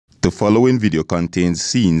The following video contains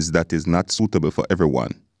scenes that is not suitable for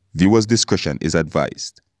everyone. Viewers' discretion is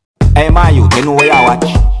advised. Hey man, you know where I watch?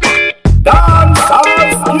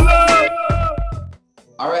 Dancehall.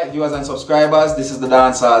 Alright viewers and subscribers, this is the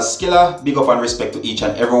Dancehall Skilla. Big up and respect to each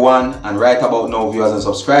and everyone. And right about now, viewers and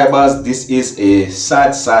subscribers, this is a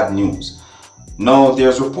sad news. Now,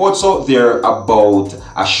 there's reports out there about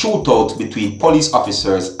a shootout between police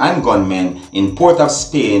officers and gunmen in Port of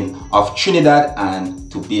Spain of Trinidad and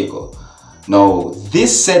Tobago. Now,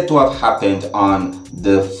 this said to have happened on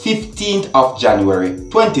the 15th of January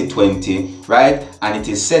 2020, right? And it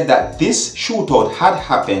is said that this shootout had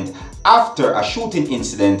happened after a shooting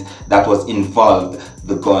incident that was involved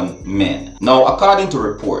the gunmen. Now, according to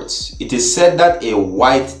reports, it is said that a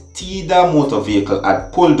white TOUT motor vehicle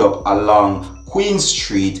had pulled up along Queen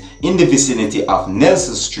Street in the vicinity of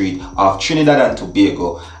Nelson Street of Trinidad and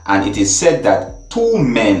Tobago, and it is said that two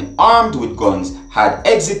men armed with guns had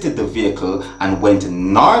exited the vehicle and went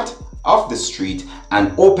north of the street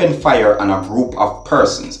and opened fire on a group of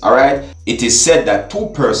persons. Alright, it is said that two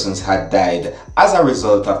persons had died as a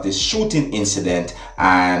result of this shooting incident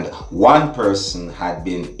and one person had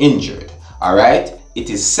been injured. Alright, it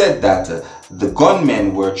is said that the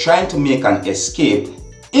gunmen were trying to make an escape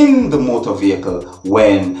in the motor vehicle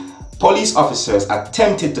when police officers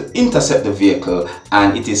attempted to intercept the vehicle,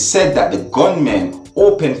 and it is said that the gunmen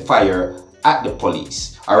opened fire at the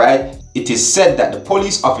police. Alright, it is said that the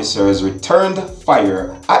police officers returned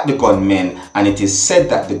fire at the gunmen, and it is said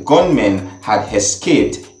that the gunmen had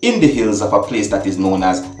escaped in the hills of a place that is known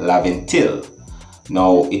as Laventil.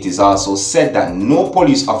 Now, it is also said that no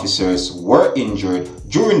police officers were injured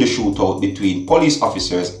during the shootout between police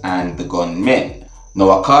officers and the gunmen.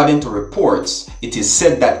 Now, according to reports, it is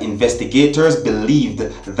said that investigators believed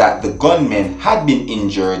that the gunmen had been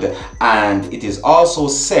injured, and it is also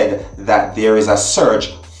said that there is a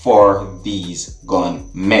search for these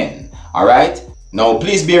gunmen. Alright? Now,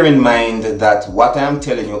 please bear in mind that what I am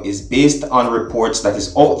telling you is based on reports that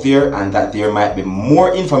is out there, and that there might be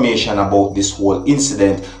more information about this whole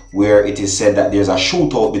incident where it is said that there's a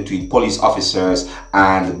shootout between police officers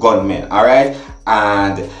and gunmen. Alright?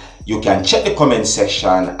 And you can check the comment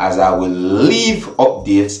section, as I will leave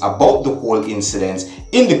updates about the whole incident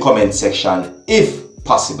in the comment section if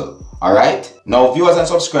possible. Alright? Now, viewers and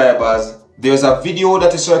subscribers, there's a video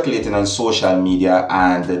that is circulating on social media,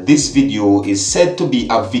 and this video is said to be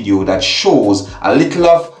a video that shows a little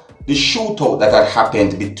of the shootout that had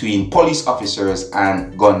happened between police officers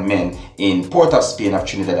and gunmen in Port of Spain of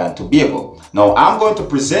Trinidad and Tobago. Now, I'm going to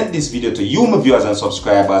present this video to you, my viewers and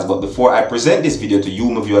subscribers, but before I present this video to you,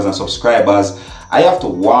 my viewers and subscribers, I have to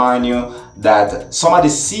warn you that some of the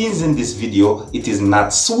scenes in this video, it is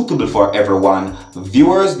not suitable for everyone.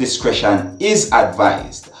 Viewers' discretion is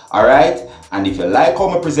advised. Alright? And if you like how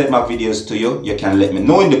I present my videos to you, you can let me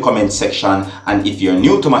know in the comment section. And if you're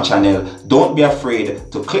new to my channel, don't be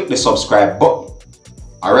afraid to click the subscribe button.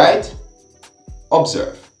 Alright?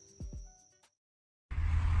 Observe.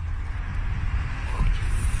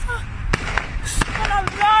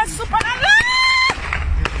 Subhanallah, subhanallah!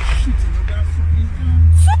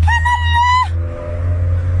 Subhanallah!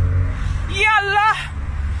 Ya Allah!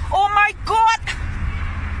 Oh my God!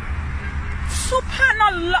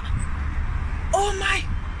 Subhanallah! Oh my!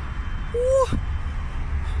 Ooh.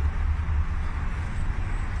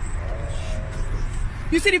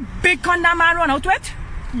 You see the big gun that man run out with?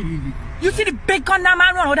 You see the big gun that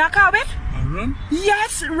man run out that car with? Run?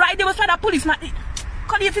 Yes, right there was for that policeman.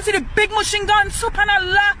 Cause if you see the big machine gun,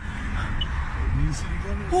 subhanallah.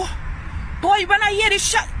 Oh, boy, when I hear the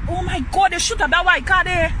shot, oh my God, they shoot up that white car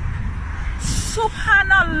there.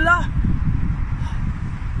 Subhanallah.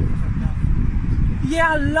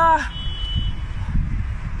 Ya Allah.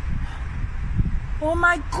 Oh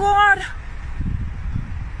my God.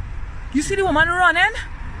 You see the woman running?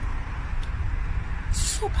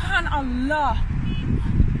 Subhanallah.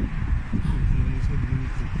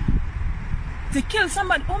 They kill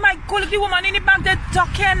somebody. Oh my God, look, the woman in the back, they're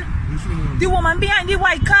ducking. The woman behind the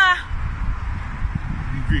white car.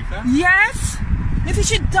 The grey car? Yes. You see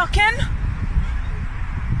she ducking?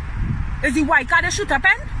 Is the white car they shoot up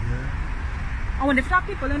in? Yeah. I wonder if there are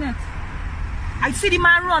people in it. I see the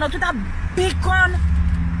man run out with a big gun.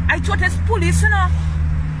 I thought it's police, you know.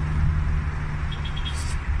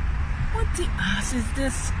 What the ass is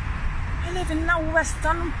this? I live in a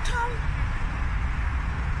western town.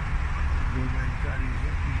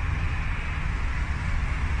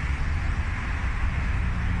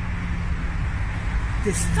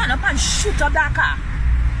 They stand up and shoot up that car.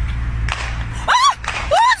 Ah!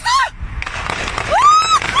 What's that?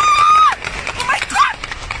 Ah! Ah! Oh my God!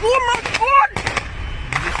 Oh my God!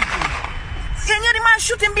 man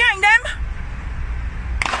shooting behind them.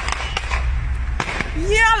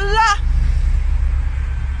 Yalla.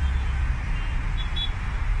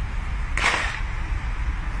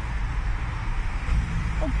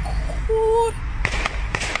 Oh, God.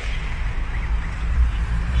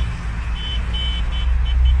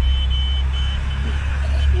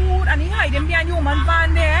 Good. And he hiding behind the woman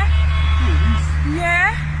van there.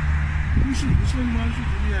 Yeah. Which one man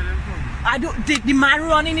shooting behind them from? I don't. The man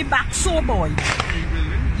running in the back, so boy.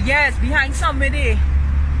 Yes, behind somebody.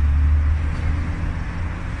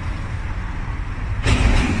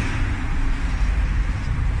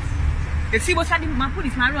 You see what's happening? My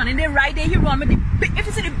policeman running there right there. He run with the big. If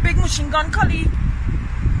you see the big machine gun, colleague.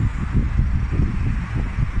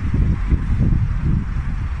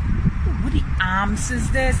 What the arms is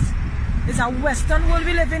this? It's a Western world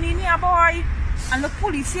we living in here, boy. And the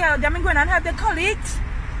police here, they going and help their colleagues.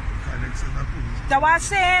 That's what I'm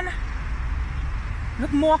saying.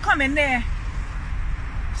 Look, more coming there.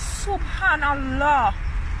 Subhanallah.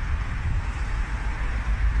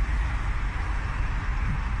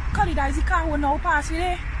 Colleague, that is the car who now pass you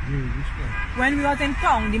there. When we was in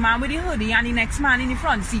town, the man with the hoodie and the next man in the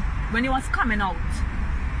front seat, when he was coming out.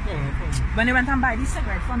 When they went and buy the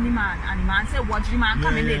cigarette from the man, and the man said, watch the man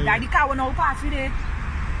coming there. That the car will now pass you there.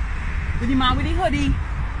 With the man with the hoodie.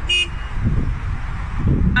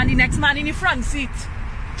 And the next man in the front seat.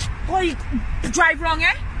 Boy, drive wrong,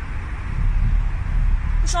 eh?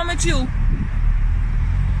 What's wrong with you?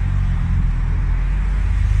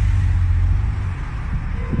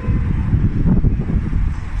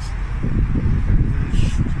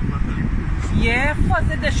 Yeah, first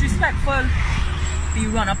they're disrespectful. They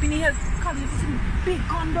run up in the hills. Call you see big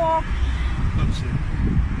gun dog.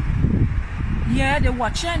 Yeah, they're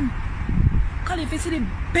watching. Call you see the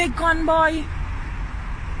big gun boy.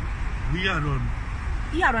 We are on.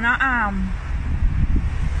 He had on a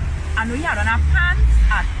I know he had on a pants,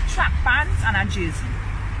 a track pants and a jersey.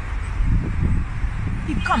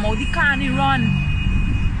 He come out the car and he run.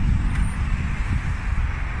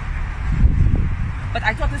 But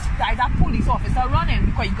I thought it's like that police officer running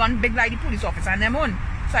because he gone big like the police officer and them on.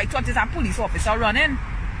 So I thought it's a police officer running.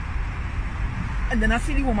 And then I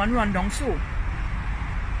see the woman run down so.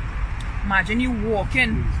 Imagine you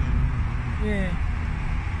walking. Yeah.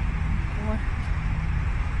 What?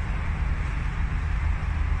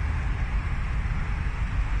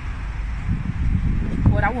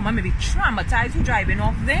 Well, that woman may be traumatized who driving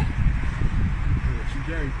off there. Yeah, she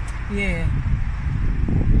drive. Yeah.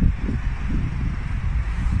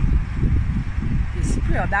 They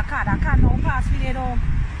spray up that car now pass me there dog.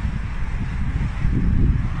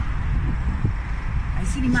 I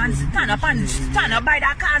see the man stand up by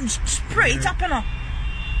that car and spray it up, you know.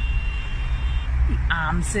 The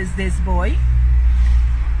arm says this boy.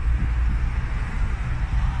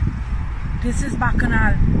 This is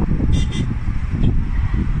Bacchanal.